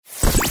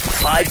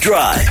5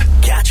 Drive.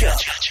 Catch up.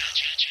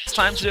 It's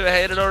time to do a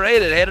hated or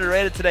rated. Hated or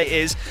rated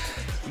today is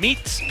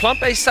meat,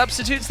 plant-based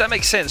substitutes. That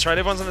makes sense, right?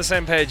 Everyone's on the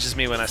same page as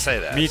me when I say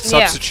that. Meat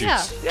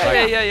substitutes.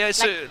 Yeah.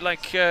 So,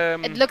 like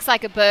It looks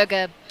like a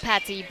burger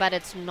patty, but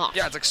it's not.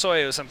 yeah, it's like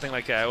soy or something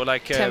like that, or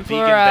like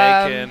Tempura,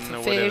 vegan bacon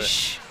or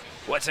fish.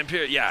 whatever. What's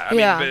tempura? Yeah, I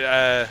Yeah. mean,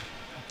 but,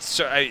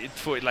 so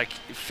for like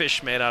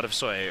fish made out of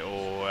soy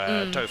or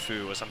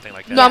tofu or something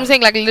like that. No, I'm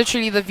saying like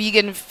literally the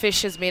vegan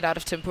fish is made out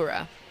of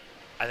tempura.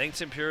 I think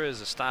tempura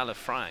is a style of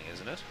frying,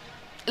 isn't it?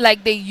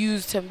 Like they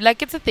used him.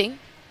 Like it's a thing.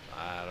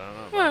 I don't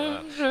know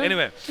about that.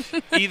 Anyway,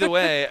 either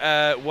way,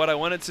 what I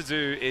wanted to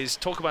do is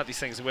talk about these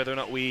things and whether or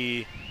not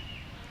we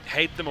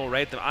hate them or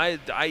rate them. I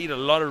eat a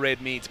lot of red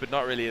meats, but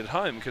not really at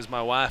home because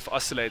my wife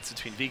oscillates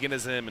between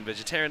veganism and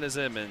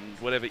vegetarianism and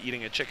whatever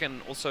eating a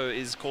chicken also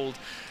is called.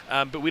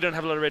 But we don't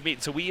have a lot of red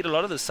meat, so we eat a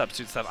lot of the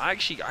substitute stuff. I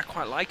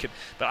quite like it,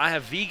 but I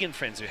have vegan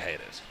friends who hate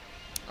it.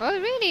 Oh,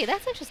 really?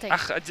 That's interesting.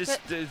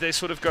 They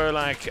sort of go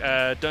like,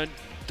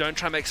 don't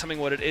try and make something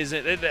what it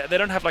isn't. They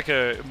don't have like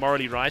a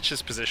morally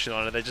righteous position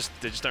on it. They just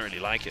don't really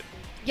like it.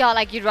 Yeah,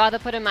 like you'd rather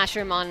put a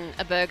mushroom on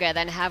a burger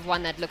than have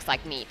one that looks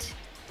like meat.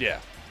 Yeah.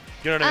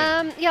 You know what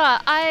I mean?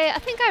 Yeah, I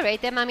think I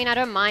rate them. I mean, I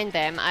don't mind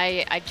them.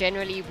 I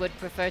generally would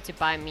prefer to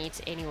buy meat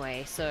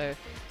anyway.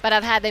 But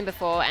I've had them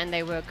before and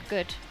they work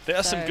good. There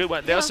are some good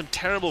ones. There are some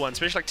terrible ones,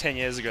 especially like 10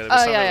 years ago. There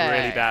was some that were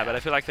really bad, but I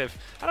feel like I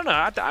don't know,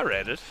 I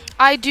read it.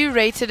 I do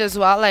rate it as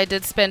well. I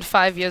did spend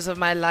 5 years of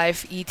my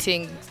life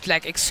eating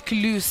like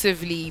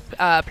exclusively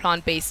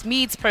plant-based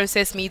meats,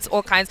 processed meats,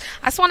 all kinds.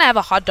 I just want to have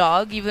a hot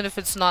dog, even if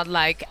it's not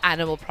like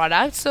animal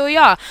products. So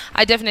yeah,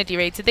 I definitely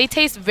rate it. They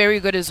taste very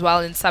good as well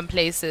in some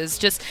places.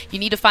 Just you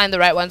need to find the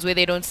right ones where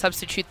they don't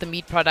substitute the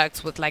meat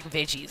products with like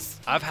veggies.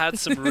 I've had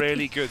some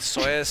really good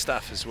soya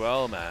stuff as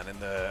well, man, in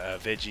the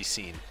veggie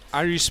scene.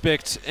 I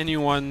respect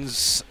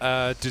anyone's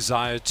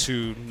desire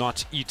to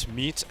not eat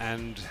meat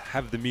and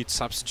have the meat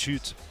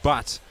substitute,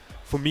 but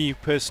for me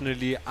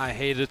personally, I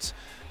hate it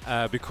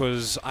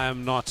because I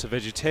am not a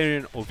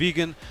vegetarian or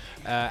vegan,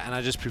 and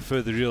I just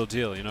prefer the real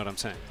deal, you know what I'm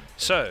saying?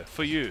 So,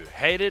 for you,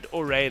 hate it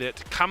or rate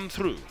it, come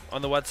through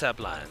on the WhatsApp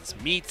lines.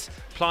 Meat,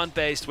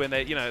 plant-based, when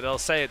they'll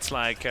say it's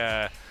like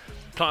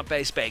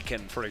plant-based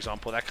bacon, for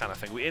example, that kind of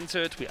thing. We're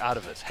into it, we're out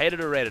of it. Hate it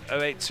or rate it,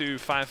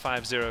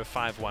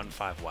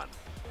 082-550-5151.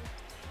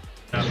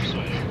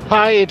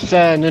 Hi, it's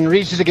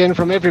Nanreeses again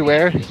from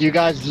everywhere. You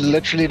guys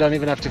literally don't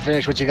even have to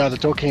finish what you guys are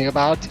talking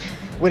about.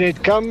 When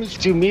it comes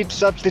to meat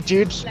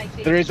substitutes,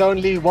 there is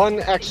only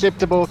one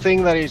acceptable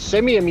thing that is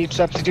semi a meat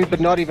substitute, but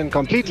not even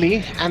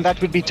completely, and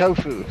that would be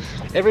tofu.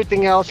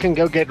 Everything else can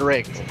go get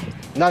wrecked.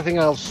 Nothing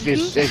else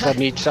is a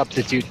meat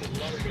substitute.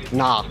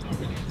 Nah.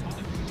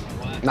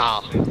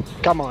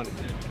 Come on.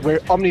 We're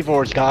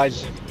omnivores,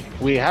 guys.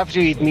 We have to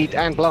eat meat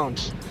and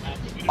plants.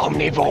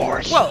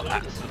 Omnivores. Well,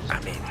 I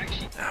mean,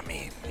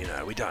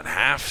 we don't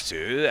have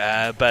to,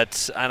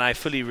 and I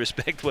fully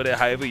respect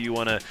whatever you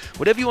want to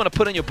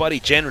put on your body.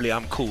 Generally,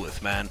 I'm cool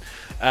with, man.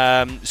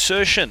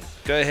 Sershin,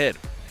 go ahead.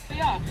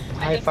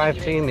 High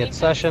five team, it's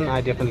Session.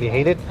 I definitely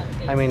hate it.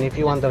 I mean, if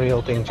you want the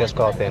real thing, just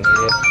go out there and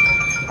eat it.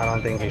 I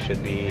don't think you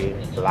should be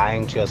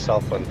lying to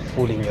yourself and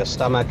fooling your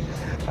stomach,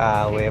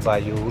 whereby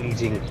you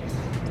eating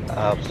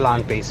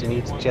plant-based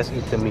meat. Just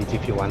eat the meat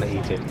if you want to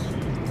eat it.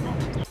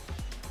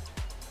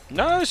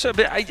 No,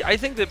 but I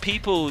think that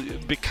people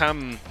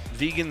become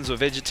vegans or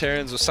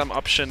vegetarians or some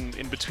option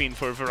in between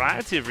for a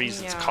variety of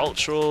reasons.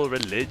 Cultural,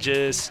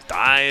 religious,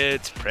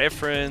 diet,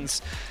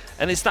 preference.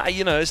 And it's not,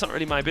 it's not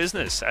really my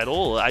business at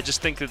all. I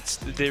just think that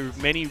there are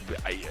many,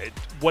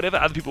 whatever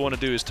other people want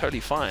to do is totally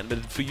fine.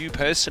 But for you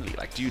personally,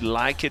 like, do you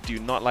like it? Do you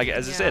not like it?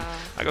 As I said,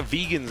 I got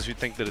vegans who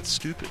think that it's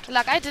stupid.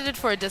 Like, I did it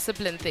for a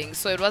discipline thing.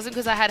 So it wasn't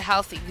because I had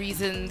healthy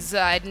reasons.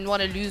 I didn't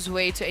want to lose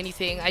weight or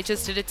anything. I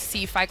just did it to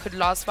see if I could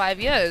last 5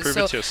 years. Prove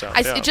it to yourself,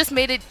 It just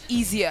made it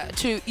easier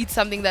to eat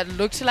something that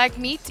looked like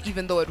meat,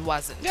 even though it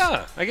wasn't.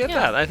 Yeah, I get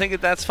that. I think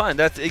that's fine.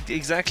 That's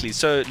exactly.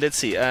 So let's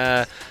see.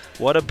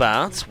 What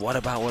about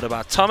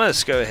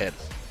Thomas? Go ahead.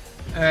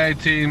 Hey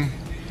team,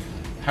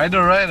 hate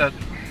or rate it,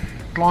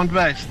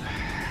 plant-based,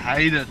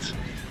 hate it.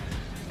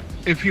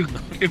 If you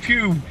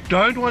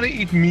don't want to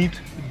eat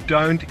meat,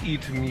 don't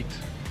eat meat.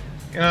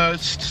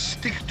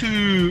 Stick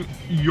to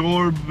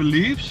your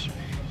beliefs.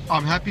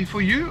 I'm happy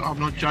for you. I'm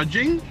not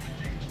judging,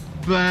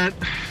 but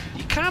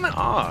you kind of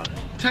are.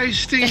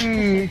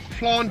 Tasting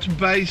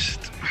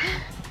plant-based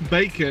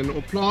bacon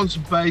or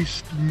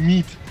plant-based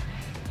meat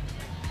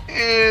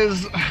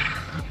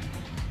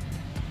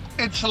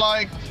it's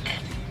like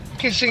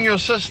kissing your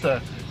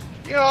sister.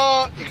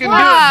 Yeah, you can do it,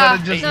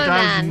 but it just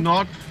does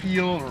not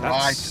feel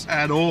right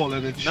at all,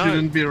 and it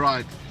shouldn't be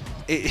right.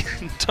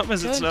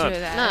 Thomas, it's Don't not. do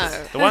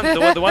that.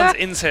 No. The one's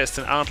incest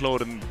and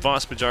outlawed in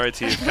vast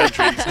majority of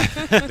countries.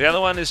 The other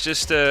one is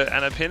just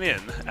an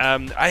opinion.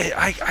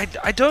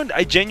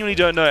 I genuinely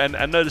don't know,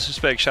 and no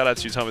disrespect, shout out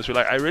to you, Thomas, but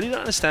like, I really don't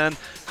understand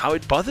how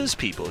it bothers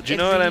people. Do you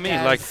know what I mean?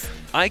 Does. Like,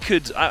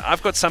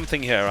 I've got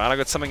something here, right? I've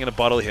got something in a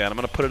bottle here, and I'm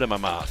going to put it in my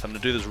mouth. I'm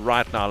going to do this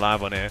right now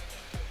live on air.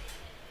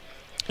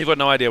 You've got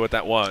no idea what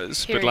that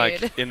was, but like,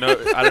 Period.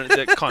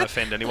 that can't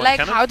offend anyone, Like,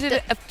 can it? how did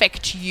it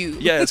affect you?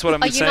 Yeah, that's what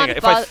I'm Are you saying. not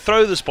If I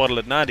throw this bottle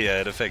at Nadia,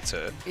 it affects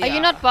her. Are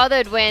you not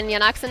bothered when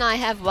Yanax and I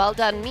have well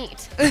done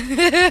meat?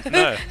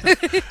 No,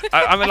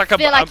 I mean, like,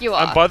 feel like you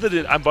I'm are. bothered.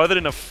 I'm bothered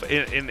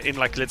in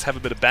like, let's have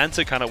a bit of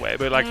banter kind of way.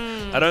 But like,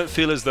 I don't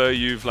feel as though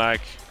you've like,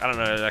 I don't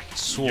know, like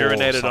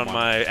urinated on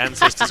my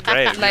ancestors'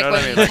 grave. Like you know when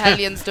what I mean? the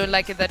Italians don't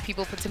like it that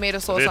people put tomato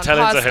sauce The on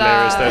Italians pasta. are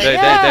hilarious. Though. They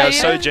are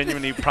so yeah.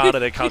 genuinely proud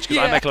of their culture because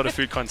I Yeah. make a lot of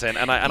food content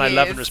and I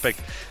love and Yes.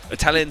 respect.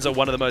 Italians are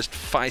one of the most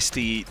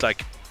feisty,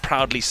 like,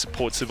 proudly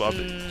supportive of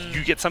it.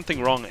 You get something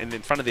wrong in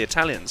front of the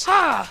Italians.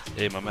 Yeah,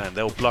 my man,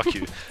 they'll block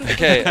you.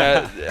 Okay,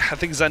 I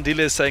think Zandile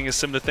is saying a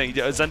similar thing.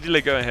 Yeah,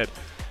 Zandile, go ahead.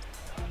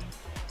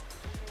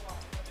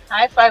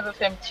 Hi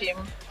 5FM team.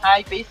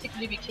 I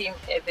basically became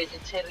a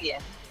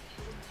vegetarian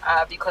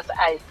because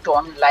I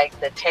don't like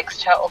the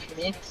texture of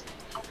meat.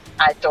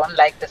 I don't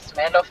like the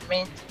smell of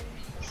meat.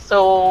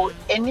 So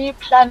any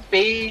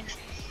plant-based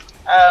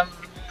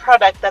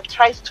product that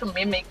tries to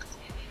mimic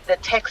the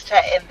texture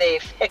and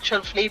the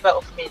actual flavor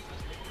of meat,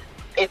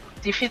 it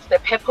defeats the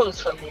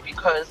purpose for me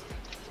because,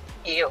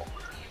 ew.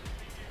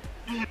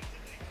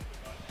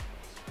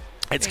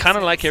 It's kind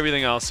of like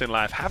everything else in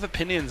life. Have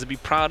opinions and be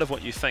proud of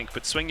what you think,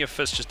 but swing your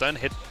fist. Just don't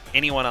hit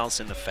anyone else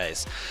in the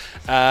face.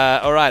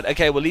 All right.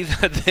 Okay, we'll leave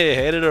that there.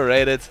 Hated or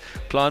rated,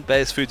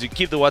 plant-based foods. You can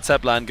keep the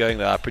WhatsApp line going,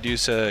 though. Our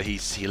producer, he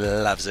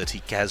loves it.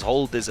 He has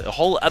there's a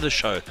whole other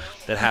show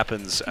that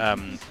happens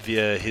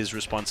via his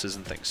responses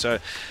and things. So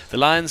the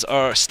lines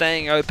are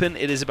staying open.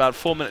 It is about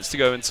 4 minutes to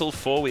go until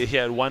 4. We're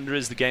here at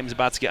Wanderers. The game's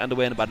about to get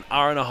underway in about an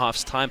hour and a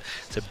half's time.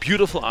 It's a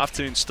beautiful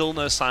afternoon. Still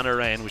no sign of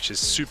rain, which is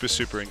super,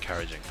 super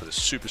encouraging for the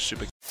super,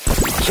 super.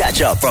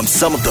 Catch up from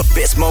some of the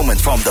best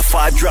moments from the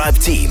 5 Drive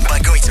team by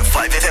going to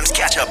 5FM's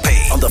catch-up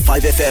page on the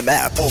 5FM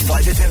app or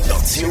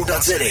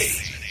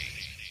 5FM.co.za.